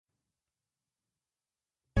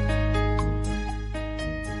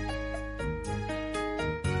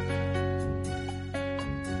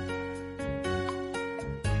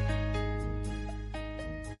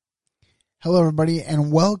Hello, everybody,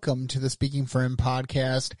 and welcome to the Speaking for Him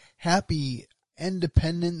podcast. Happy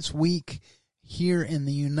Independence Week here in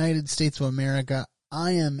the United States of America.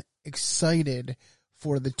 I am excited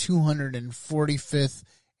for the 245th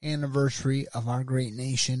anniversary of our great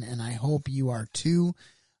nation, and I hope you are too.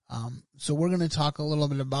 So we're going to talk a little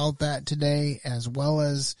bit about that today, as well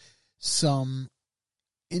as some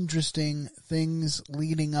interesting things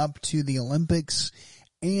leading up to the Olympics,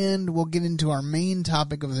 and we'll get into our main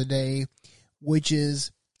topic of the day, which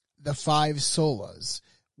is the 5 solas,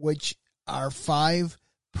 which are 5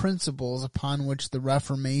 principles upon which the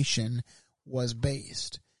Reformation was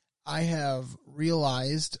based. I have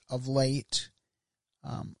realized of late,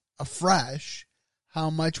 afresh,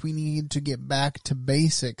 how much we need to get back to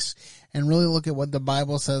basics and really look at what the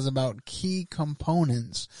Bible says about key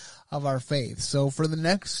components of our faith. So for the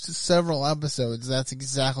next several episodes, that's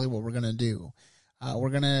exactly what we're going to do.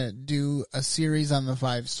 We're going to do a series on the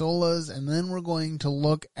 5 solas, and then we're going to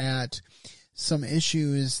look at some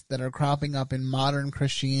issues that are cropping up in modern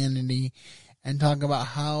Christianity and talk about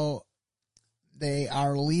how they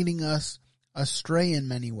are leading us astray in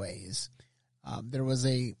many ways. There was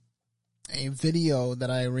a video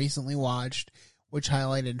that I recently watched which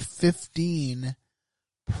highlighted 15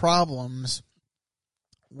 problems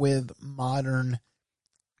with modern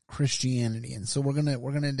Christianity, and so we're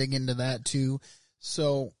gonna dig into that too.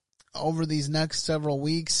 So over these next several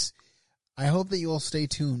weeks, I hope that you will stay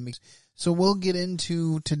tuned. So we'll get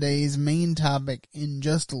into today's main topic in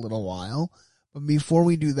just a little while. But before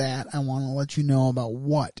we do that, I want to let you know about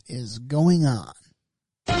what is going on.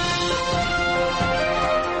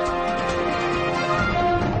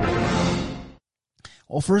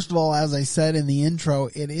 Well, first of all, as I said in the intro,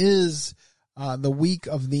 it is the week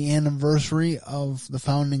of the anniversary of the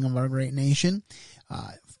founding of our great nation.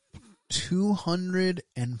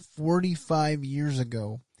 245 years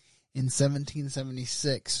ago, in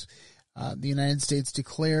 1776, the United States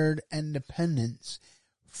declared independence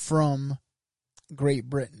from Great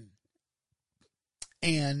Britain.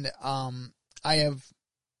 And I have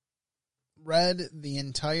read the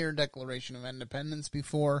entire Declaration of Independence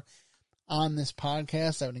before on this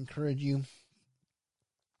podcast. I would encourage you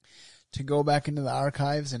to go back into the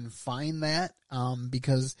archives and find that,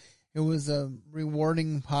 because it was a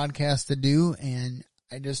rewarding podcast to do, and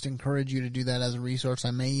I just encourage you to do that as a resource.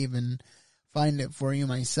 I may even find it for you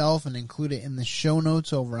myself and include it in the show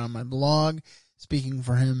notes over on my blog,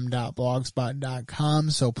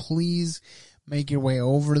 speakingforhim.blogspot.com. So please make your way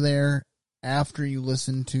over there after you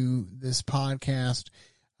listen to this podcast,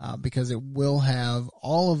 because it will have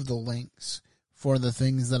all of the links for the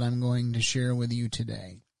things that I'm going to share with you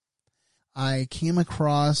today. I came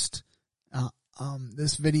across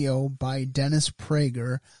this video by Dennis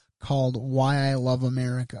Prager called Why I Love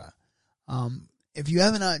America. If you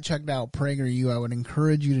have not checked out PragerU, I would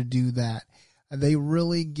encourage you to do that. They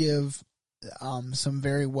really give some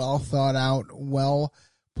very well thought out, well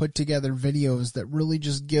put together videos that really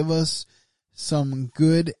just give us some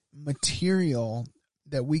good material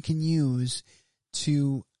that we can use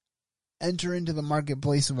to enter into the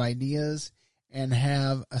marketplace of ideas and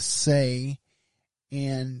have a say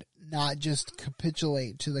and not just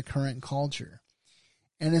capitulate to the current culture.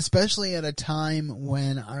 And especially at a time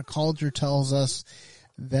when our culture tells us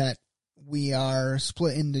that we are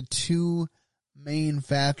split into 2 main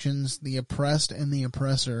factions, the oppressed and the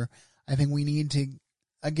oppressor, I think we need to,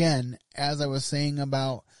 again, as I was saying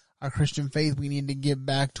about our Christian faith, we need to get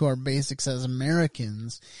back to our basics as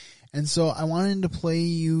Americans. And so I wanted to play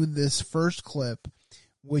you this first clip,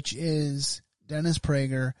 which is Dennis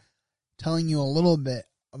Prager telling you a little bit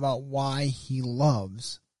about why he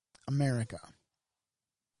loves America.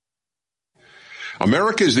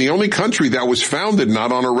 America is the only country that was founded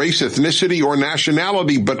not on a race, ethnicity, or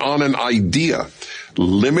nationality, but on an idea: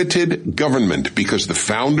 limited government, because the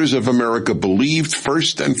founders of America believed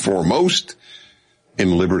first and foremost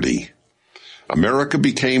in liberty. America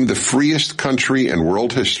became the freest country in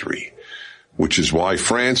world history, which is why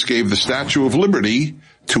France gave the Statue of Liberty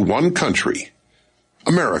to one country,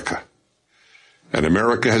 America. And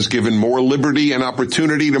America has given more liberty and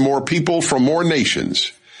opportunity to more people from more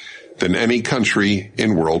nations than any country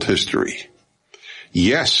in world history.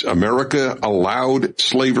 Yes, America allowed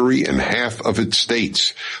slavery in half of its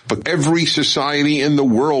states, but every society in the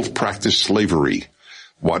world practiced slavery.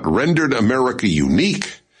 What rendered America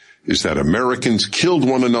unique is that Americans killed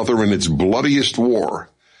one another in its bloodiest war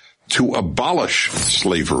to abolish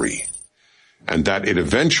slavery, and that it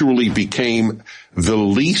eventually became the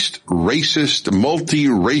least racist,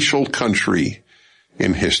 multiracial country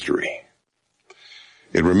in history.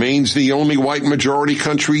 It remains the only white majority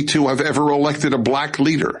country to have ever elected a black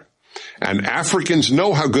leader, And Africans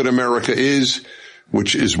know how good America is,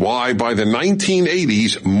 which is why by the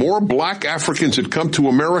 1980s, more black Africans had come to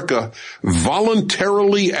America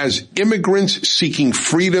voluntarily as immigrants seeking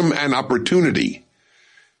freedom and opportunity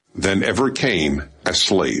than ever came as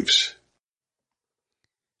slaves.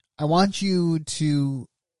 I want you to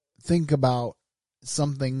think about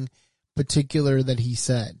something particular that he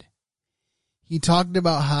said. He talked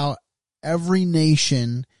about how every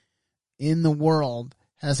nation in the world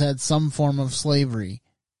has had some form of slavery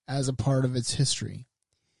as a part of its history.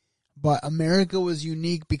 But America was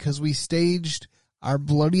unique because we staged our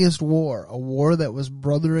bloodiest war, a war that was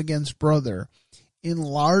brother against brother, in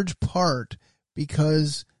large part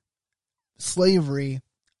because slavery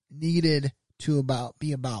needed to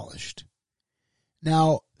be abolished.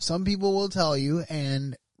 Now, some people will tell you,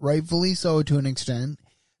 and rightfully so to an extent,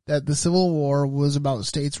 that the Civil War was about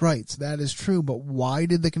states' rights. That is true, but why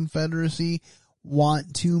did the Confederacy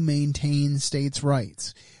want to maintain states'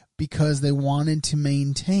 rights? Because they wanted to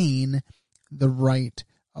maintain the right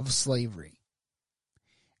of slavery.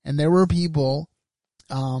 And there were people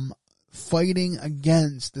fighting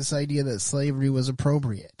against this idea that slavery was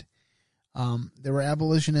appropriate. There were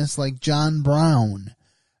abolitionists like John Brown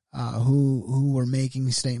who were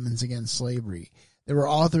making statements against slavery. There were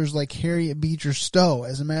authors like Harriet Beecher Stowe.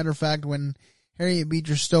 As a matter of fact, when Harriet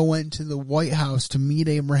Beecher Stowe went to the White House to meet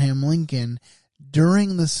Abraham Lincoln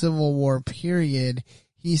during the Civil War period,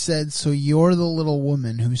 he said, "So you're the little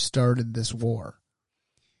woman who started this war."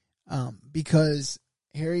 Because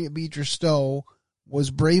Harriet Beecher Stowe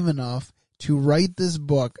was brave enough to write this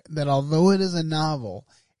book that, although it is a novel,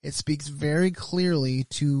 it speaks very clearly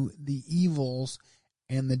to the evils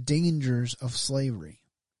and the dangers of slavery.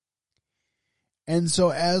 And so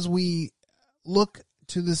as we look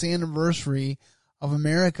to this anniversary of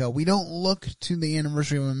America, we don't look to the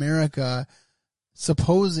anniversary of America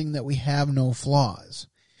supposing that we have no flaws.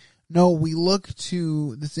 No, we look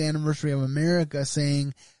to this anniversary of America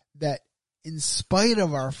saying that in spite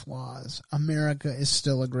of our flaws, America is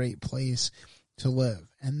still a great place to live.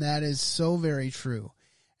 And that is so very true.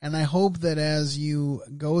 And I hope that as you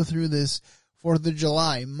go through this 4th of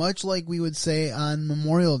July, much like we would say on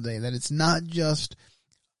Memorial Day, that it's not just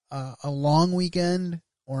a long weekend,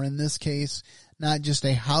 or in this case, not just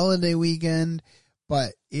a holiday weekend,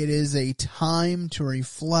 but it is a time to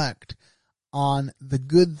reflect on the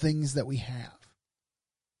good things that we have.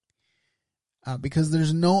 Because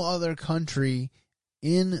there's no other country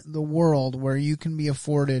in the world where you can be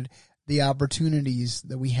afforded the opportunities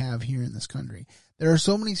that we have here in this country. There are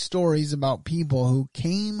so many stories about people who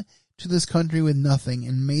came to this country with nothing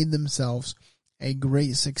and made themselves a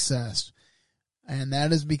great success. And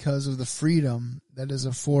that is because of the freedom that is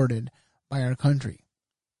afforded by our country.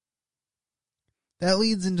 That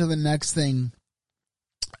leads into the next thing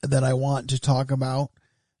that I want to talk about.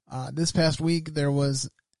 This past week, there was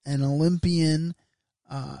an Olympian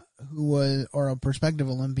or a prospective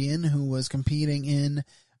Olympian who was competing in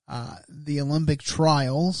the Olympic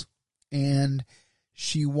trials, and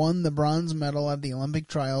she won the bronze medal at the Olympic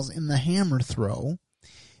trials in the hammer throw,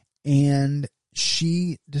 and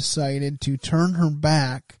she decided to turn her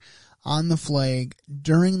back on the flag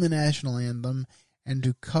during the national anthem and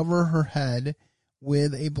to cover her head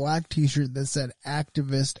with a black t-shirt that said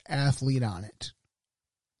 "activist athlete" on it.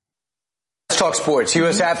 Let's talk sports.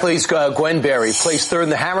 U.S. athletes Gwen Berry placed third in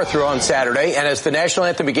the hammer throw on Saturday, and as the national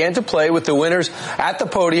anthem began to play with the winners at the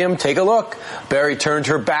podium, take a look. Berry turned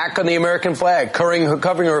her back on the American flag, covering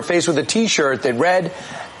her face with a T-shirt that read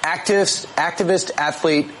 "Activist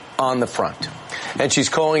Athlete" on the front. And she's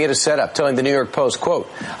calling it a setup, telling the New York Post,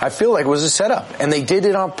 quote, "I feel like it was a setup, and they did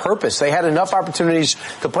it on purpose. They had enough opportunities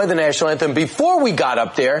to play the national anthem before we got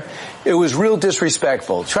up there. It was real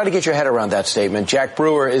disrespectful." Try to get your head around that statement. Jack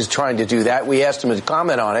Brewer is trying to do that. We asked him to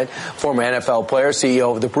comment on it, former NFL player,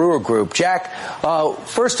 CEO of the Brewer Group. Jack,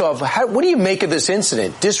 first off, what do you make of this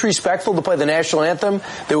incident? Disrespectful to play the national anthem?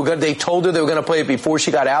 They told her they were going to play it before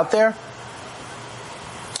she got out there?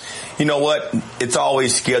 You know what? It's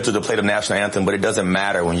always scheduled to play the national anthem, but it doesn't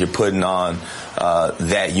matter when you're putting on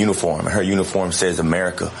that uniform. Her uniform says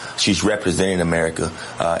America. She's representing America.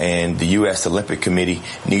 And the U.S. Olympic Committee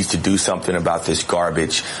needs to do something about this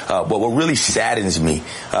garbage. But what really saddens me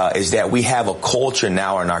is that we have a culture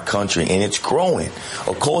now in our country, and it's growing.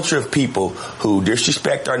 A culture of people who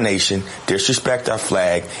disrespect our nation, disrespect our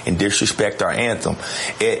flag, and disrespect our anthem.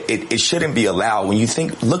 It shouldn't be allowed. When you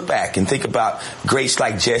look back and think about greats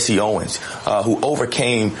like Jesse Owens, Owens, who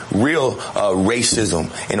overcame real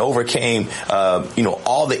racism and overcame,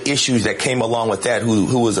 all the issues that came along with that,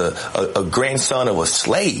 who was a grandson of a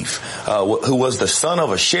slave, who was the son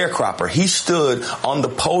of a sharecropper. He stood on the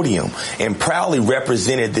podium and proudly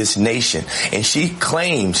represented this nation. And she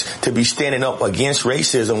claims to be standing up against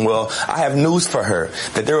racism. Well, I have news for her,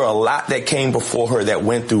 that there are a lot that came before her that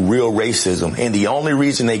went through real racism. And the only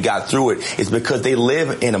reason they got through it is because they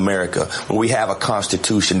live in America, where we have a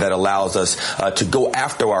constitution that allows us to go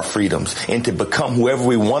after our freedoms and to become whoever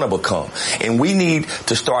we want to become. And we need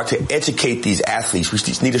to start to educate these athletes. We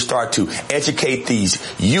need to start to educate these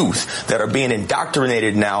youth that are being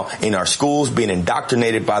indoctrinated now in our schools, being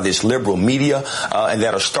indoctrinated by this liberal media, and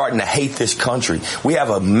that are starting to hate this country. We have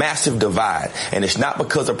a massive divide, and it's not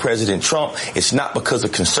because of President Trump. It's not because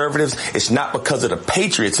of conservatives. It's not because of the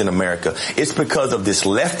patriots in America. It's because of this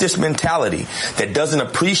leftist mentality that doesn't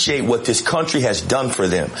appreciate what this country has done for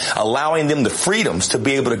them, allowing them the freedoms to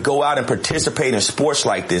be able to go out and participate in sports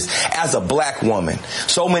like this. As a black woman,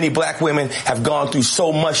 so many black women have gone through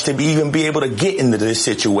so much to even be able to get into this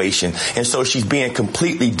situation. And so she's being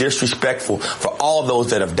completely disrespectful for all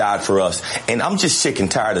those that have died for us. And I'm just sick and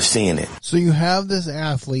tired of seeing it. So you have this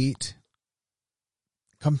athlete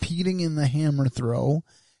competing in the hammer throw,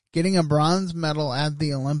 getting a bronze medal at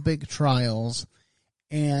the Olympic trials,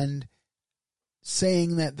 and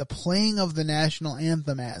saying that the playing of the national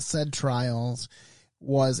anthem at said trials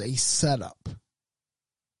was a setup.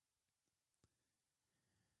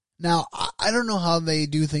 Now, I don't know how they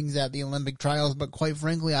do things at the Olympic trials, but quite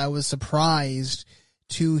frankly, I was surprised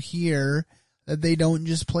to hear that they don't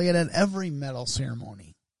just play it at every medal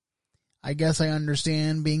ceremony. I guess I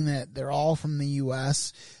understand, being that they're all from the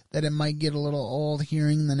U.S., that it might get a little old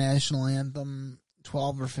hearing the national anthem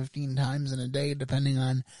 12 or 15 times in a day, depending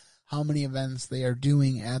on how many events they are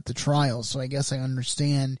doing at the trials. So I guess I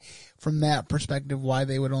understand from that perspective why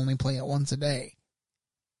they would only play it once a day.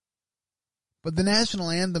 But the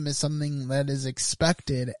national anthem is something that is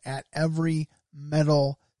expected at every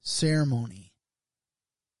medal ceremony.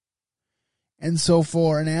 And so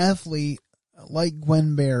for an athlete like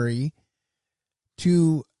Gwen Berry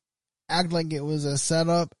to act like it was a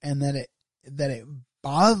setup and that it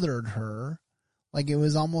bothered her, like it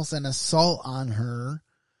was almost an assault on her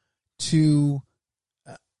to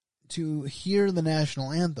hear the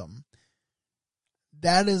national anthem,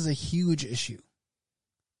 that is a huge issue.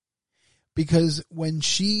 Because when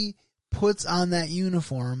she puts on that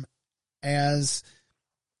uniform, as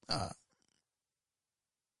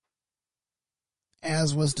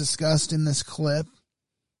was discussed in this clip,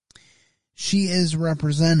 she is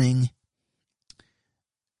representing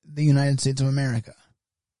the United States of America.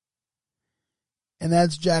 And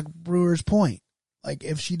that's Jack Brewer's point. Like,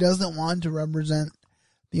 if she doesn't want to represent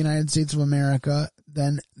the United States of America,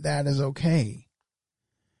 then that is okay.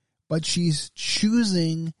 But she's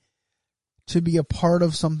choosing to be a part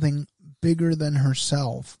of something bigger than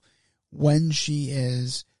herself when she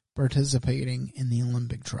is participating in the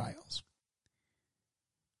Olympic trials.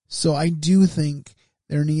 So I do think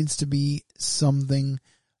there needs to be something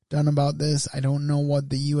done about this. I don't know what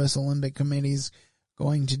the U.S. Olympic Committee is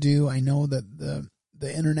going to do. I know that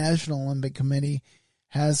the International Olympic Committee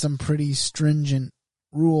has some pretty stringent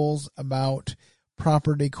rules about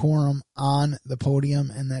proper decorum on the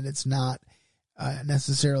podium, and that it's not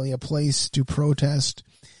necessarily a place to protest.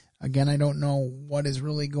 Again, I don't know what is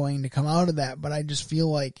really going to come out of that, but I just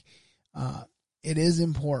feel like it is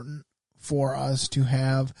important for us to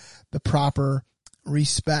have the proper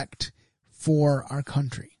respect for our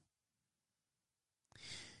country.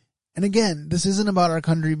 And again, this isn't about our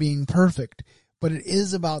country being perfect, but it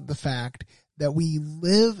is about the fact that we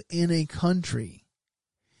live in a country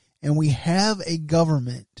and we have a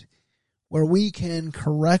government where we can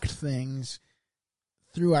correct things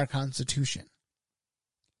through our Constitution.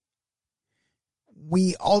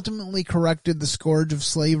 We ultimately corrected the scourge of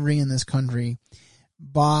slavery in this country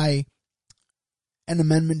by an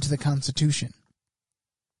amendment to the Constitution.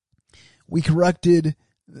 We corrected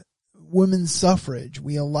women's suffrage.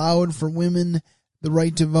 We allowed for women the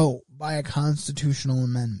right to vote by a constitutional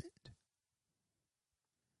amendment.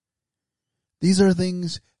 These are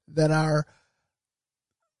things that are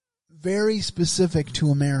very specific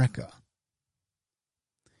to America.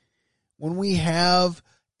 When we have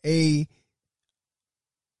a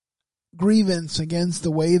grievance against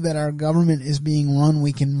the way that our government is being run,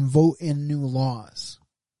 we can vote in new laws.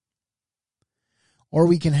 Or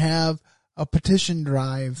we can have a petition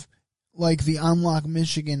drive like the Unlock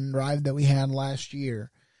Michigan drive that we had last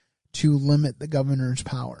year to limit the governor's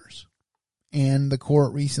powers. And the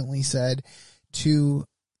court recently said to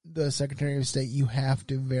the Secretary of State, you have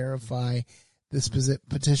to verify this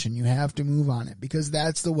petition. You have to move on it, because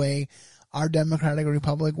that's the way our democratic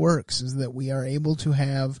republic works, is that we are able to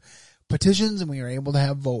have petitions and we are able to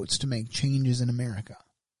have votes to make changes in America.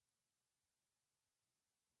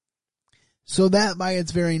 So that by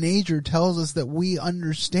its very nature tells us that we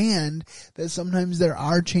understand that sometimes there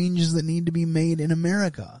are changes that need to be made in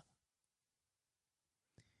America.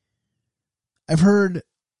 I've heard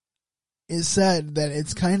it said that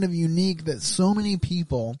it's kind of unique that so many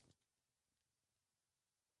people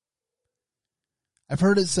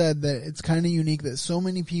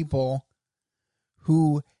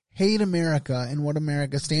who hate America and what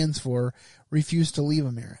America stands for refuse to leave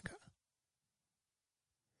America.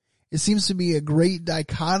 It seems to be a great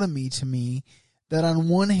dichotomy to me that on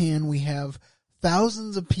one hand we have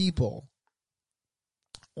thousands of people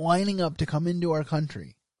lining up to come into our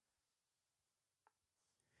country,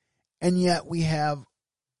 and yet we have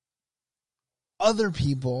other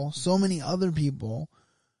people, so many other people,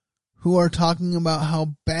 who are talking about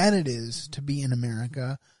how bad it is to be in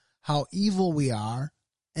America, how evil we are,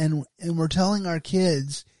 and we're telling our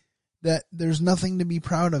kids that there's nothing to be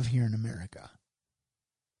proud of here in America.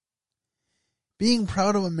 Being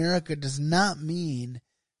proud of America does not mean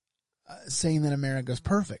saying that America is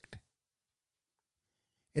perfect.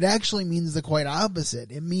 It actually means the quite opposite.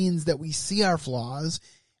 It means that we see our flaws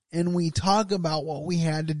and we talk about what we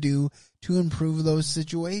had to do to improve those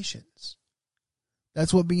situations.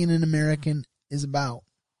 That's what being an American is about.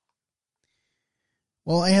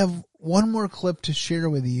 Well, I have one more clip to share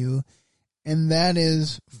with you, and that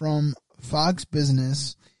is from Fox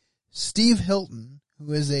Business. Steve Hilton,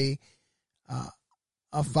 who is a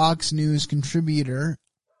Fox News contributor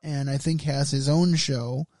and I think has his own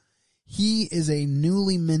show, he is a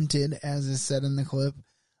newly minted, as is said in the clip,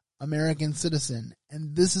 American citizen.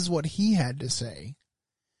 And this is what he had to say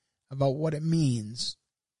about what it means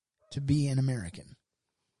to be an American.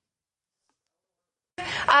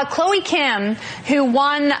 Chloe Kim, who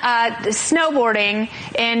won snowboarding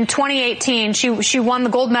in 2018, she won the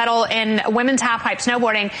gold medal in women's halfpipe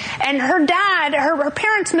snowboarding. And her dad, her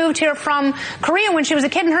parents moved here from Korea when she was a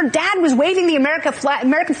kid, and her dad was waving the American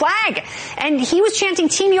flag. And he was chanting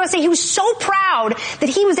Team USA. He was so proud that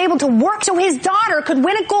he was able to work so his daughter could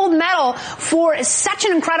win a gold medal for such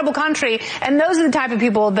an incredible country. And those are the type of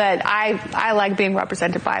people that I like being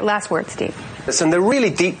represented by. Last word, Steve. And the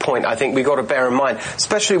really deep point I think we've got to bear in mind,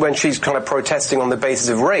 especially when she's kind of protesting on the basis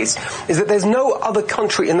of race, is that there's no other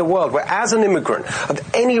country in the world where, as an immigrant of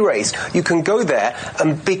any race, you can go there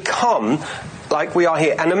and become, like we are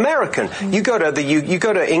here, an American. You go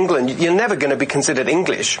to England, you're never going to be considered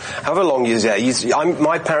English, however long you're there.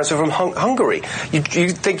 My parents are from Hungary.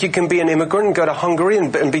 You think you can be an immigrant and go to Hungary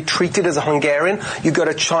and be treated as a Hungarian? You go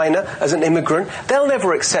to China as an immigrant, they'll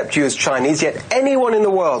never accept you as Chinese, yet anyone in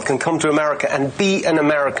the world can come to America and be an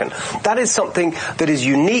American. That is something that is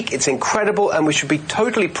unique, it's incredible, and we should be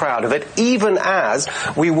totally proud of it, even as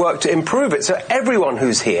we work to improve it. So everyone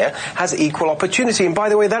who's here has equal opportunity. And by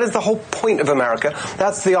the way, that is the whole point of America.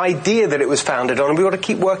 That's the idea that it was founded on, and we ought to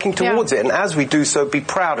keep working towards it, and as we do so, be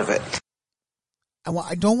proud of it.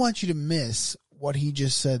 I don't want you to miss what he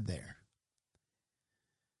just said there.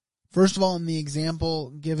 First of all, in the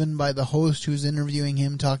example given by the host who's interviewing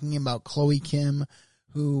him, talking about Chloe Kim,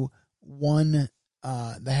 who won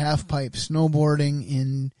the half-pipe snowboarding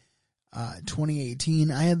in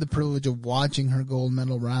 2018. I had the privilege of watching her gold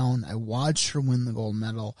medal round. I watched her win the gold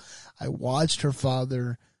medal. I watched her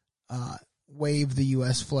father wave the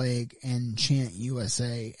U.S. flag and chant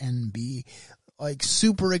USA and be like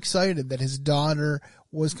super excited that his daughter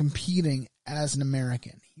was competing as an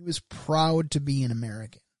American. He was proud to be an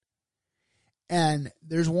American. And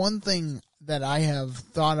there's one thing that I have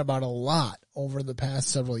thought about a lot over the past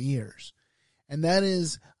several years, and that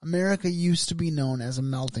is America used to be known as a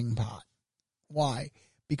melting pot. Why?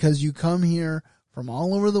 Because you come here from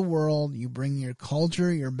all over the world, you bring your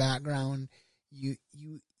culture, your background,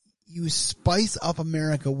 you spice up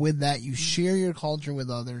America with that. You share your culture with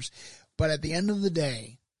others. But at the end of the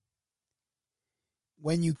day,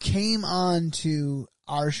 when you came on to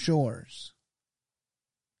our shores,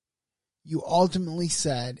 you ultimately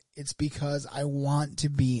said, it's because I want to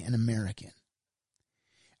be an American.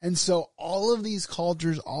 And so all of these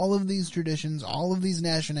cultures, all of these traditions, all of these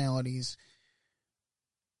nationalities,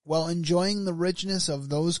 while enjoying the richness of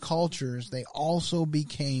those cultures, they also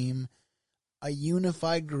became a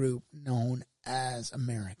unified group known as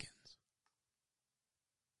Americans.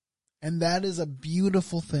 And that is a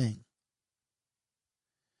beautiful thing.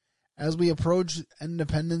 As we approach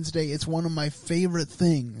Independence Day, it's one of my favorite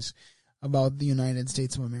things about the United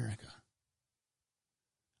States of America.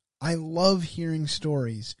 I love hearing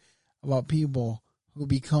stories about people who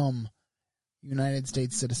become United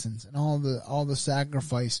States citizens and all the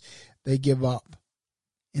sacrifice they give up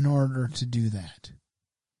in order to do that.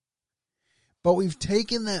 But we've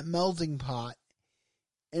taken that melting pot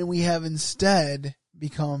and we have instead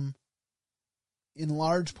become, in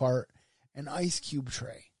large part, an ice cube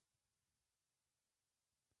tray.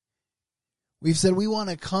 We've said we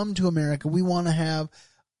want to come to America, we want to have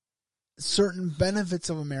certain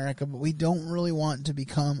benefits of America, but we don't really want to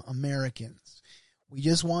become Americans. We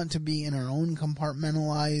just want to be in our own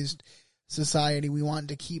compartmentalized society. We want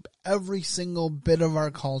to keep every single bit of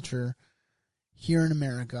our culture here in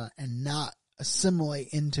America and not assimilate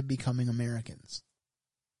into becoming Americans.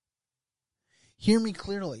 Hear me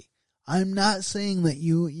clearly. I'm not saying that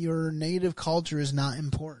your native culture is not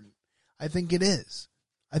important. I think it is.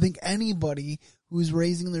 I think anybody who's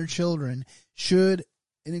raising their children should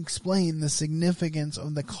explain the significance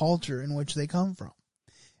of the culture in which they come from.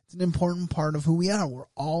 It's an important part of who we are. We're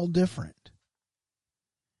all different.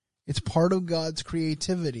 It's part of God's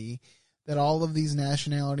creativity that all of these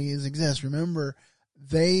nationalities exist. Remember,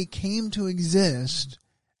 they came to exist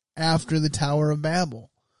after the Tower of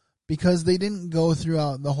Babel because they didn't go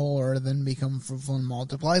throughout the whole earth and become fruitful and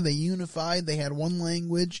multiply. They unified. They had one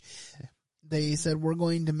language. They said, we're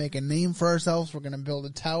going to make a name for ourselves. We're going to build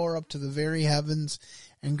a tower up to the very heavens.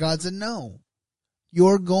 And God said, no,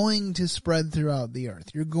 you're going to spread throughout the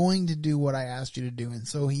earth. You're going to do what I asked you to do. And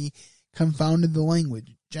so he confounded the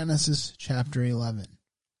language. Genesis chapter 11.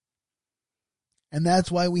 And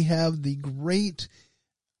that's why we have the great,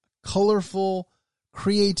 colorful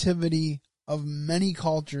creativity of many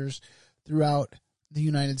cultures throughout the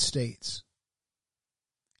United States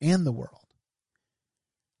and the world.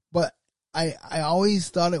 But I always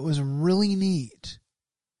thought it was really neat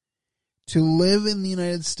to live in the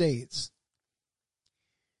United States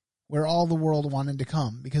where all the world wanted to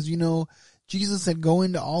come. Because, Jesus said, go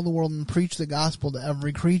into all the world and preach the gospel to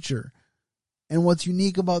every creature. And what's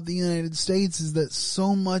unique about the United States is that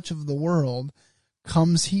so much of the world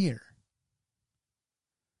comes here.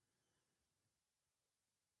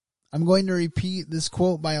 I'm going to repeat this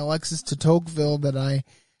quote by Alexis de Tocqueville that I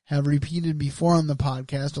have repeated before on the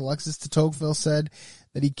podcast. Alexis de Tocqueville said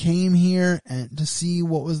that he came here to see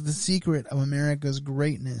what was the secret of America's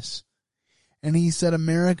greatness. And he said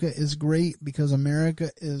America is great because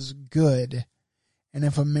America is good. And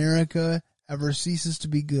if America ever ceases to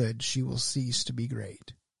be good, she will cease to be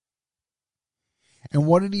great. And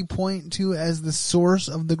what did he point to as the source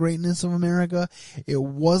of the greatness of America? It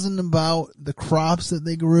wasn't about the crops that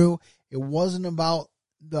they grew. It wasn't about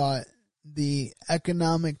the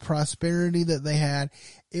economic prosperity that they had.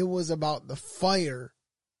 It was about the fire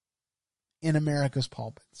in America's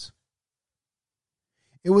pulpits.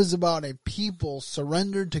 It was about a people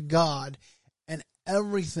surrendered to God, and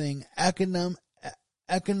everything,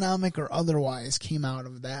 economic or otherwise, came out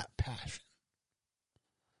of that passion.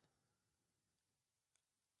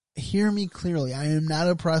 Hear me clearly. I am not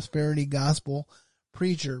a prosperity gospel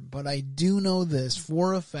preacher, but I do know this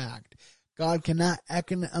for a fact. God cannot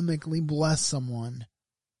economically bless someone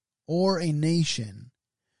or a nation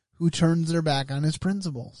who turns their back on his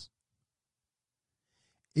principles.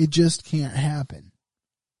 It just can't happen.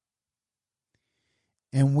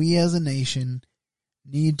 And we as a nation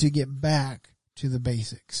need to get back to the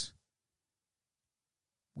basics.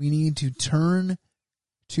 We need to turn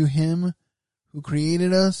to him who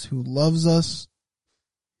created us, who loves us,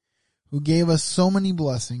 who gave us so many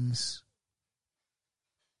blessings.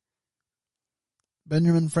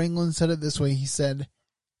 Benjamin Franklin said it this way. He said,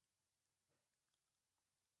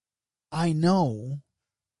 I know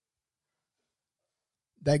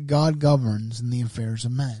that God governs in the affairs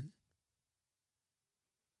of men.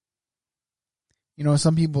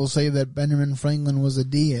 Some people say that Benjamin Franklin was a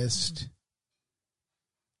deist,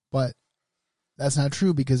 but that's not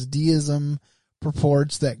true because deism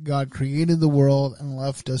purports that God created the world and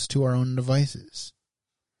left us to our own devices.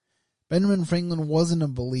 Benjamin Franklin wasn't a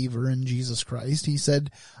believer in Jesus Christ. He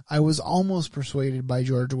said, I was almost persuaded by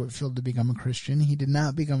George Whitefield to become a Christian. He did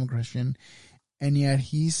not become a Christian, and yet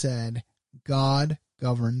he said, God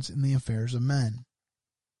governs in the affairs of men.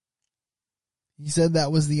 He said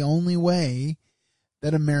that was the only way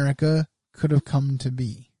that America could have come to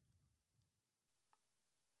be.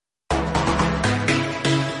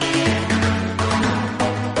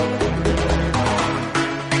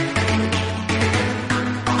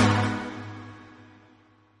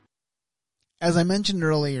 As I mentioned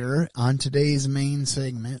earlier, on today's main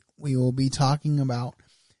segment, we will be talking about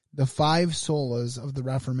the 5 solas of the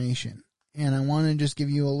Reformation. And I want to just give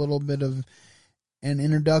you a little bit of an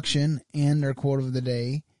introduction and our quote of the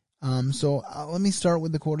day. So let me start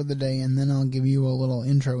with the quote of the day, and then I'll give you a little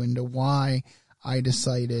intro into why I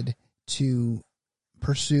decided to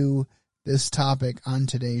pursue this topic on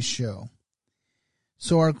today's show.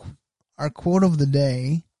 So our quote of the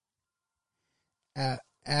day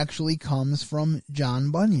actually comes from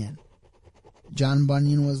John Bunyan. John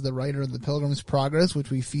Bunyan was the writer of The Pilgrim's Progress, which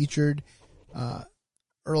we featured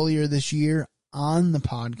earlier this year on the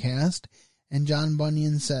podcast. And John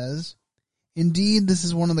Bunyan says, "Indeed, this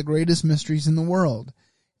is one of the greatest mysteries in the world,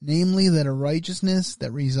 namely that a righteousness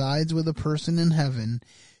that resides with a person in heaven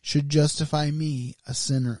should justify me, a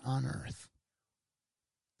sinner on earth."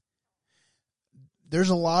 There's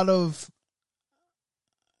a lot of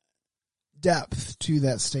depth to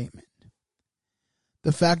that statement.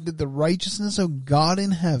 The fact that the righteousness of God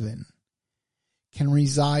in heaven can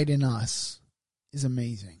reside in us is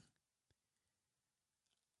amazing.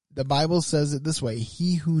 The Bible says it this way: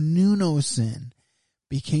 "He who knew no sin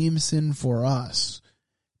became sin for us,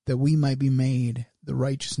 that we might be made the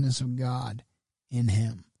righteousness of God in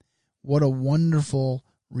him." What a wonderful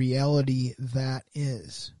reality that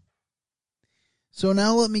is. So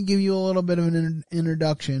now let me give you a little bit of an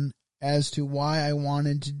introduction as to why I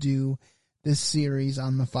wanted to do this series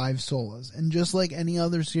on the 5 solas. And just like any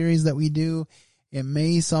other series that we do, it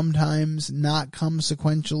may sometimes not come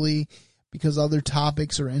sequentially because other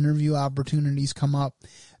topics or interview opportunities come up.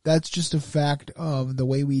 That's just a fact of the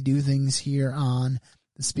way we do things here on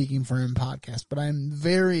the Speaking for Him podcast. But I'm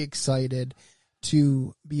very excited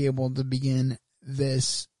to be able to begin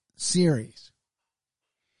this series.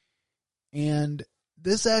 And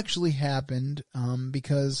this actually happened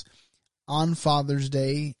because on Father's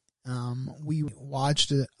Day, we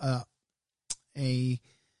watched a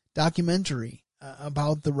documentary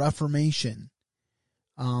about the Reformation.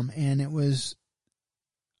 And it was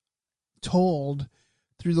told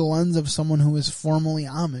through the lens of someone who was formerly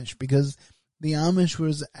Amish, because the Amish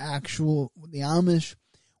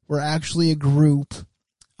were actually a group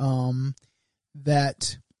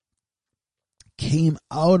that came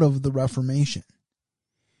out of the Reformation.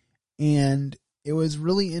 And it was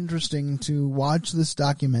really interesting to watch this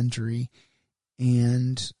documentary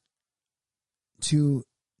and to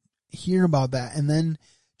hear about that, and then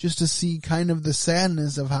just to see kind of the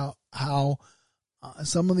sadness of how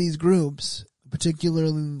some of these groups,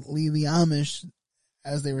 particularly the Amish,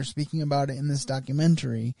 as they were speaking about it in this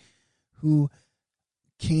documentary, who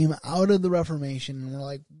came out of the Reformation and were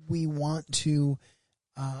like, we want to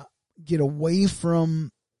get away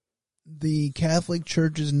from the Catholic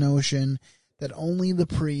Church's notion that only the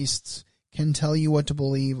priests can tell you what to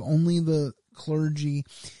believe, only the clergy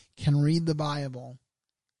can read the Bible.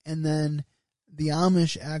 And then the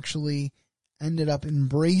Amish actually ended up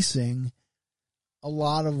embracing a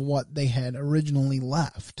lot of what they had originally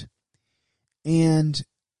left. And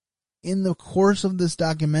in the course of this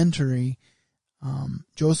documentary,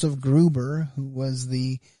 Joseph Gruber, who was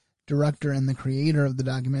the director and the creator of the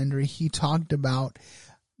documentary, he talked about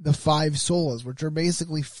the 5 solas, which are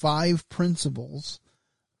basically 5 principles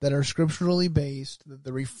that are scripturally based, that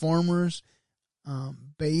the Reformers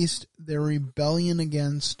based their rebellion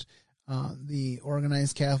against the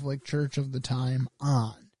organized Catholic Church of the time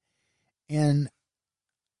on. And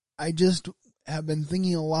I just have been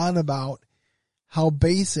thinking a lot about how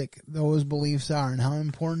basic those beliefs are and how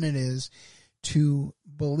important it is to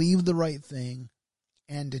believe the right thing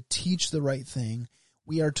and to teach the right thing.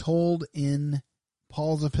 We are told in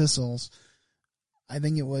Paul's epistles, I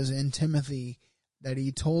think it was in Timothy, that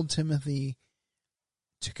he told Timothy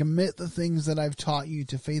to commit the things that I've taught you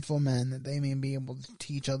to faithful men, that they may be able to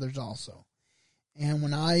teach others also. And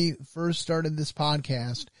when I first started this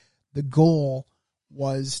podcast, the goal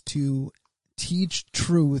was to teach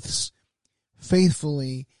truths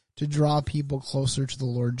faithfully to draw people closer to the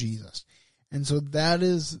Lord Jesus. And so that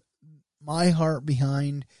is my heart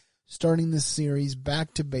behind starting this series,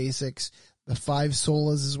 Back to Basics. The 5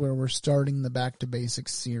 solas is where we're starting the Back to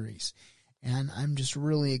Basics series. And I'm just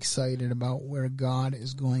really excited about where God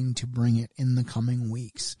is going to bring it in the coming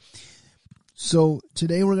weeks. So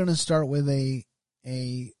today we're going to start with a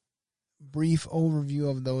brief overview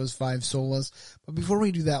of those 5 solas. But before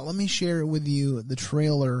we do that, let me share with you the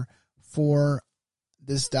trailer for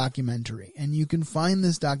this documentary. And you can find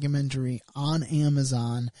this documentary on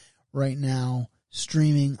Amazon right now,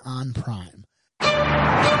 streaming on Prime.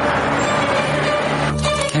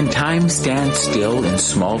 Can time stand still in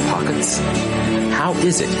small pockets? How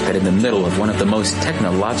is it that in the middle of one of the most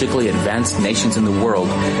technologically advanced nations in the world,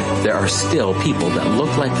 there are still people that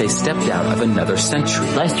look like they stepped out of another century?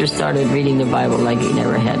 Lester started reading the Bible like he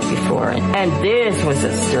never had before. And this was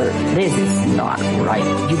a stir. This is not right.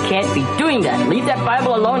 You can't be doing that. Leave that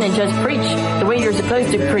Bible alone and just preach the way you're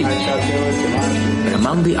supposed to preach. But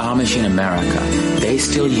among the Amish in America, they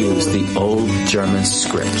still use the old German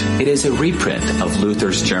script. It is a reprint of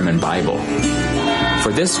Luther's German Bible.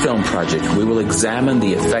 For this film project, we will examine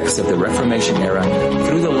the effects of the Reformation era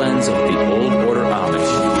through the lens of the Old Order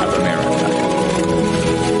Amish of America.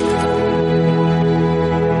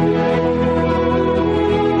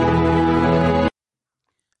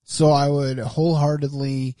 So I would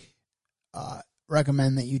wholeheartedly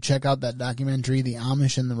recommend that you check out that documentary, The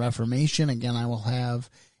Amish and the Reformation. Again, I will have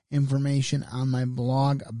information on my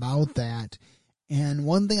blog about that. And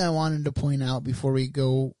one thing I wanted to point out before we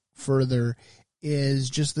go further is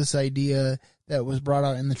just this idea that was brought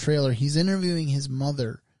out in the trailer. He's interviewing his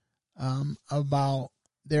mother about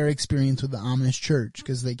their experience with the Amish church,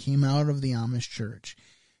 because they came out of the Amish church.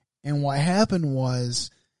 And what happened was,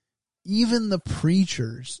 even the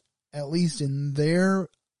preachers, at least in their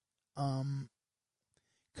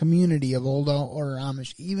community of Old Order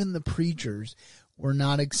Amish, even the preachers were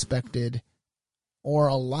not expected or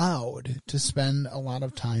allowed to spend a lot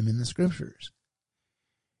of time in the scriptures.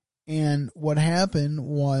 And what happened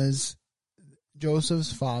was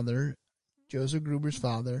Joseph Gruber's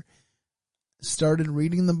father, started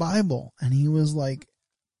reading the Bible, and he was like,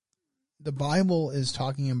 the Bible is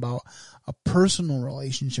talking about a personal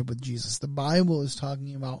relationship with Jesus. The Bible is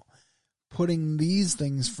talking about putting these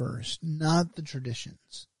things first, not the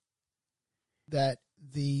traditions. That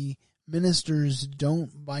the ministers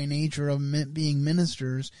don't, by nature of being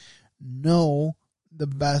ministers, know the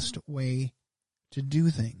best way to do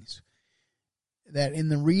things. That in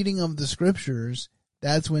the reading of the scriptures,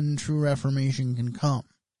 that's when true reformation can come.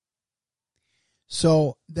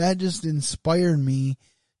 So that just inspired me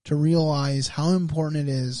to realize how important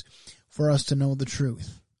it is for us to know the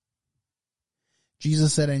truth.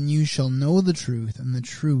 Jesus said, "And you shall know the truth, and the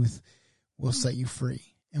truth will set you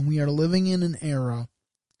free." And we are living in an era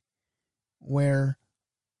where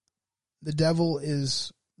the devil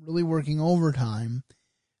is really working overtime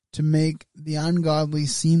to make the ungodly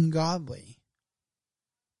seem godly.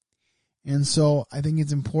 And so I think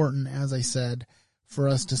it's important, as I said, for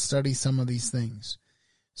us to study some of these things.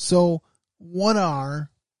 So what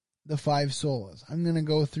are the 5 solas? I'm going to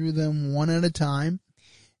go through them one at a time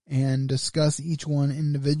and discuss each one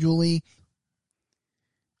individually.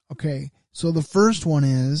 Okay, so the first one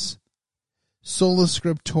is sola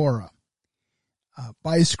scriptura,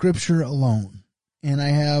 by scripture alone. And I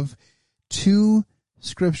have 2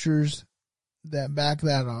 scriptures that back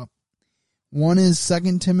that up. One is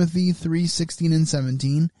 2 Timothy 3:16 and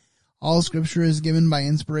 17. All scripture is given by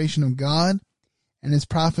inspiration of God and is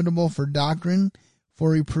profitable for doctrine, for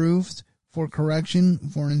reproof, for correction,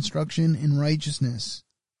 for instruction in righteousness,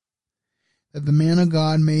 that the man of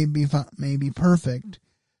God may be perfect,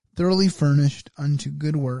 thoroughly furnished unto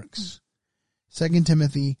good works. 2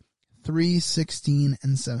 Timothy 3:16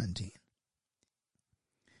 and 17.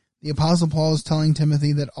 The Apostle Paul is telling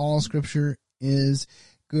Timothy that all scripture is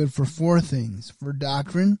good for 4 things: for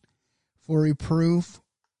doctrine, for reproof,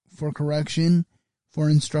 for correction, for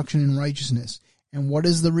instruction in righteousness. And what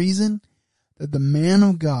is the reason? That the man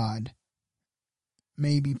of God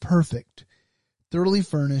may be perfect, thoroughly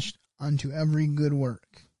furnished unto every good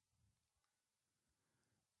work,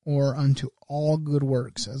 or unto all good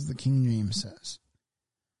works, as the King James says.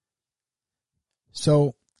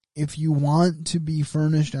 So, if you want to be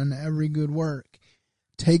furnished unto every good work,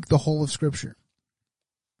 take the whole of Scripture.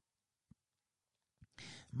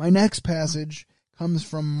 My next passage comes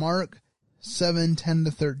from Mark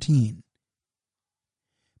 7:10-13.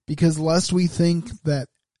 Because lest we think that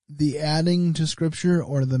the adding to Scripture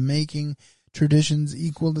or the making traditions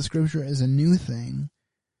equal to Scripture is a new thing,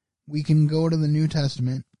 we can go to the New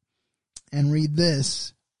Testament and read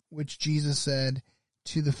this, which Jesus said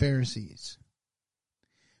to the Pharisees.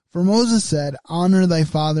 For Moses said, "Honor thy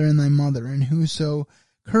father and thy mother, and whoso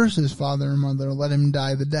curses father or mother, let him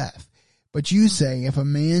die the death. But you say, if a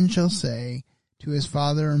man shall say to his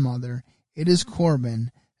father or mother, it is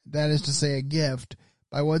Corban, that is to say, a gift,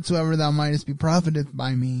 by whatsoever thou mightest be profited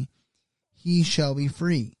by me, he shall be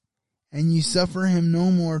free. And you suffer him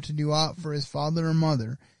no more to do aught for his father or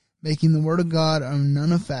mother, making the word of God of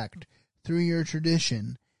none effect, through your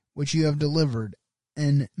tradition, which you have delivered,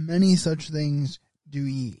 and many such things do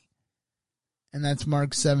ye." And that's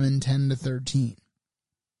Mark 7:10-13.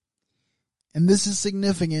 And this is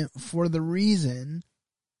significant for the reason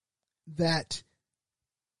that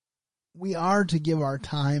we are to give our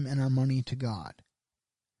time and our money to God.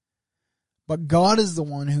 But God is the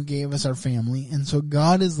one who gave us our family, and so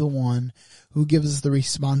God is the one who gives us the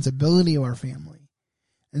responsibility of our family.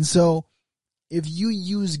 And so if you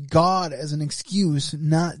use God as an excuse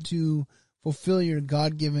not to fulfill your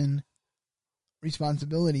God-given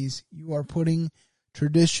responsibilities, you are putting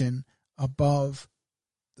tradition above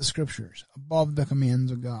the scriptures, above the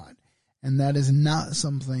commands of God. And that is not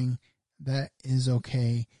something that is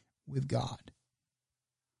okay with God.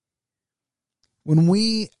 When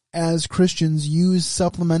we as Christians use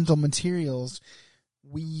supplemental materials,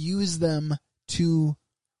 we use them to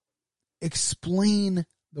explain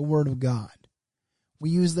the Word of God. We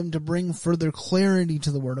use them to bring further clarity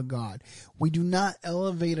to the Word of God. We do not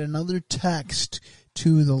elevate another text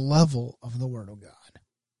to the level of the Word of God.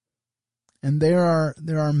 And there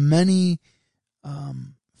are many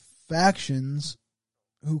factions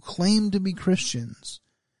who claim to be Christians,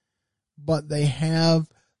 but they have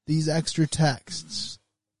these extra texts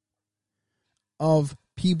of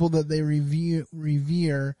people that they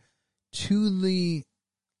revere to the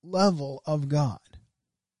level of God.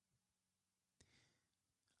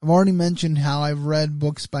 I've already mentioned how I've read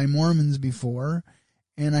books by Mormons before,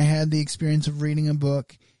 and I had the experience of reading a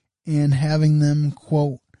book and having them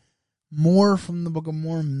quote more from the Book of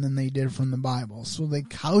Mormon than they did from the Bible. So they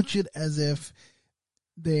couch it as if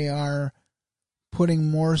they are putting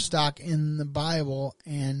more stock in the Bible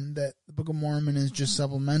and that the Book of Mormon is just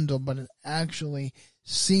supplemental, but it actually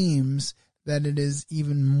seems that it is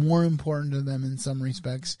even more important to them in some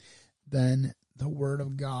respects than the Word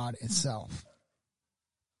of God itself.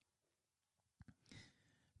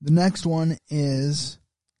 The next one is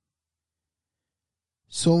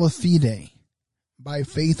sola fide, by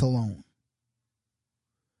faith alone.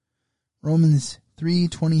 Romans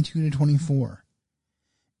 3:22-24.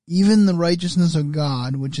 Even the righteousness of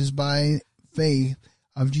God, which is by faith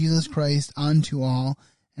of Jesus Christ unto all,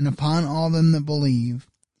 and upon all them that believe.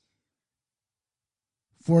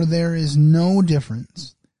 For there is no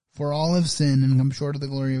difference, for all have sinned and come short of the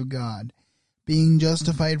glory of God, being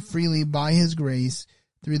justified freely by his grace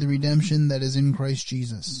through the redemption that is in Christ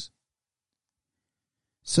Jesus.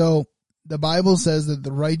 So, the Bible says that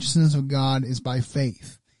the righteousness of God is by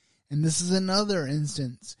faith. And this is another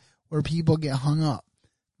instance where people get hung up.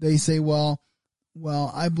 They say, well,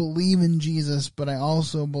 I believe in Jesus, but I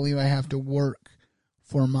also believe I have to work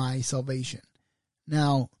for my salvation.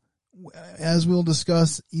 Now, as we'll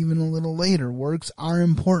discuss even a little later, works are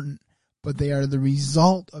important, but they are the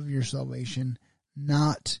result of your salvation,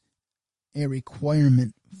 not a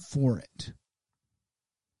requirement for it.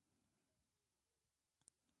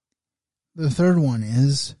 The third one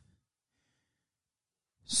is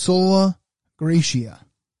sola gratia,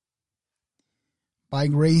 by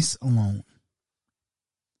grace alone.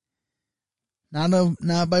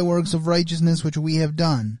 Not by works of righteousness which we have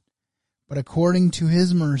done, but according to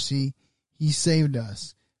his mercy he saved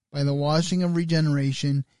us, by the washing of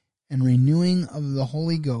regeneration and renewing of the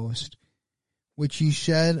Holy Ghost, which he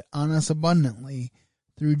shed on us abundantly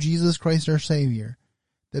through Jesus Christ our Savior,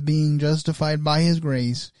 that being justified by his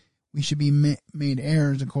grace, we should be made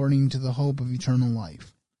heirs according to the hope of eternal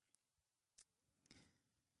life.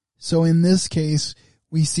 So in this case,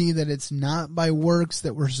 we see that it's not by works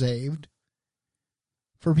that we're saved.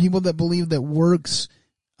 For people that believe that works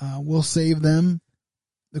will save them,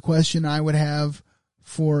 the question I would have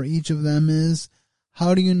for each of them is,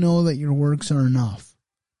 how do you know that your works are enough?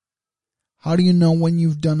 How do you know when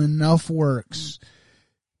you've done enough works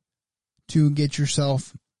to get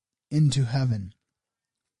yourself into heaven?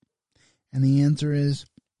 And the answer is,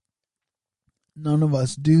 none of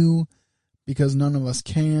us do, because none of us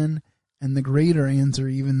can. And the greater answer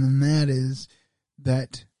even than that is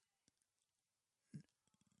that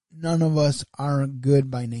none of us are good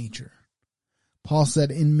by nature. Paul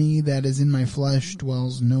said, in me, that is in my flesh,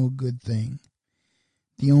 dwells no good thing.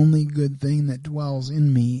 The only good thing that dwells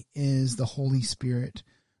in me is the Holy Spirit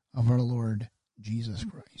of our Lord Jesus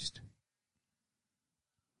Christ.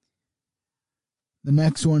 The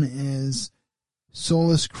next one is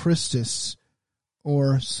solus Christus,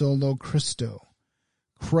 or solo Christo,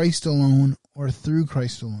 Christ alone or through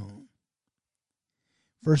Christ alone.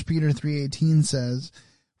 1 Peter 3:18 says,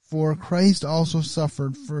 for Christ also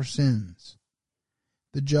suffered for sins,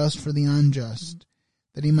 the just for the unjust,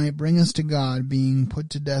 that he might bring us to God, being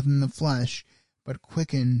put to death in the flesh, but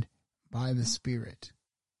quickened by the Spirit.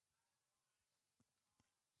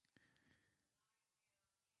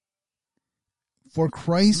 For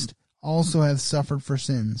Christ also hath suffered for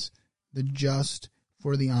sins, the just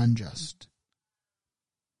for the unjust.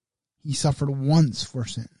 He suffered once for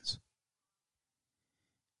sins.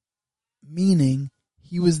 Meaning,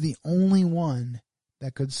 he was the only one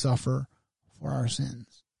that could suffer for our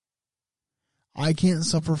sins. I can't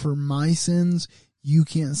suffer for my sins. You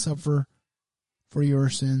can't suffer for your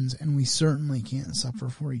sins. And we certainly can't suffer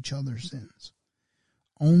for each other's sins.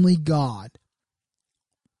 Only God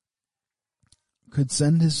could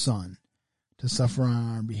send his Son to suffer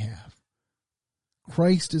on our behalf.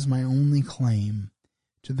 Christ is my only claim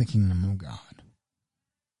to the kingdom of God.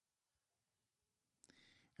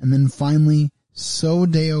 And then finally, so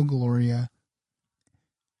Deo Gloria,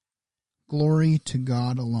 glory to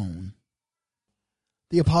God alone.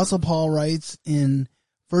 The Apostle Paul writes in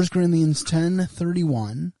 1 Corinthians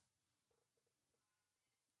 10:31,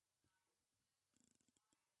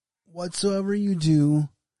 whatsoever you do,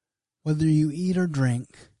 whether you eat or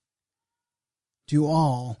drink, do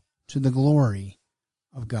all to the glory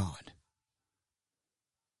of God.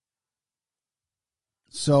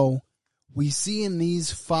 So we see in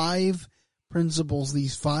these 5 principles,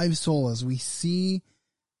 these 5 solas, we see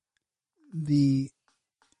the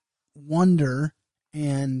wonder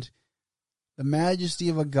and the majesty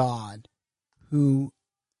of a God who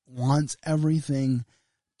wants everything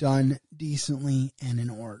done decently and in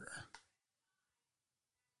order.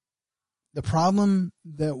 The problem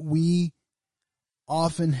that we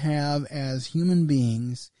often have as human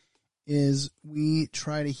beings is we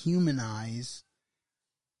try to humanize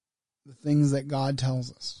the things that God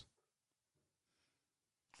tells us.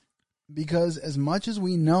 Because as much as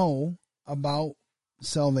we know about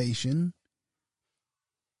salvation,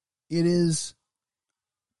 it is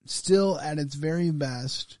still at its very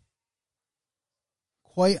best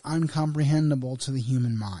quite incomprehensible to the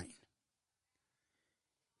human mind.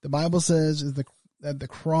 The Bible says that the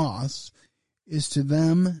cross is to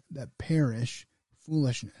them that perish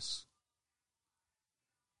foolishness.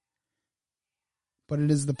 But it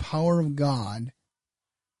is the power of God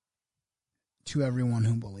to everyone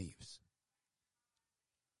who believes.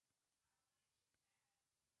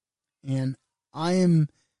 And I am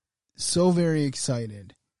so very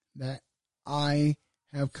excited that I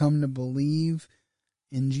have come to believe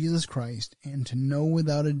in Jesus Christ and to know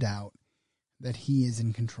without a doubt that he is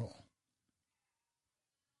in control.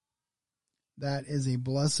 That is a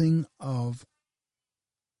blessing of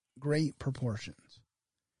great proportions.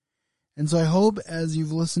 And so I hope as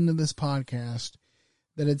you've listened to this podcast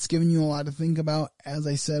that it's given you a lot to think about. As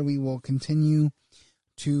I said, we will continue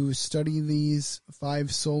to study these 5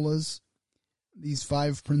 solas, these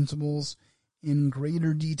 5 principles in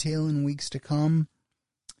greater detail in weeks to come,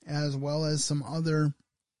 as well as some other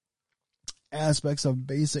aspects of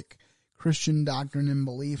basic Christian doctrine and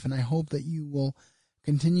belief. And I hope that you will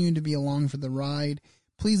continue to be along for the ride.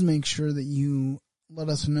 Please make sure that you let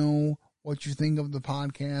us know what you think of the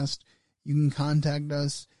podcast. You can contact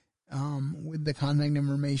us with the contact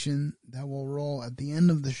information that will roll at the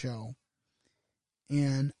end of the show.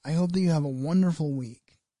 And I hope that you have a wonderful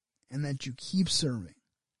week and that you keep serving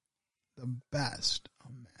the best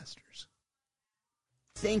of masters.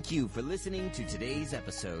 Thank you for listening to today's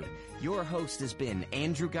episode. Your host has been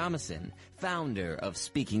Andrew Gomison, founder of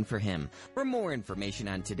Speaking for Him. For more information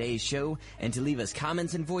on today's show and to leave us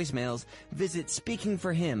comments and voicemails, visit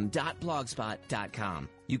speakingforhim.blogspot.com.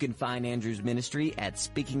 You can find Andrew's ministry at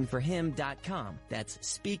speakingforhim.com. That's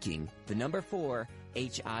speaking, the number 4,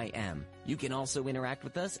 HIM. You can also interact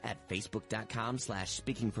with us at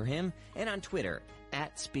facebook.com/speakingforhim and on Twitter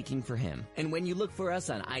 @speakingforhim. And when you look for us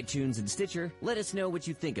on iTunes and Stitcher, let us know what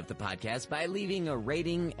you think of the podcast by leaving a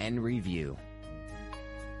rating and review.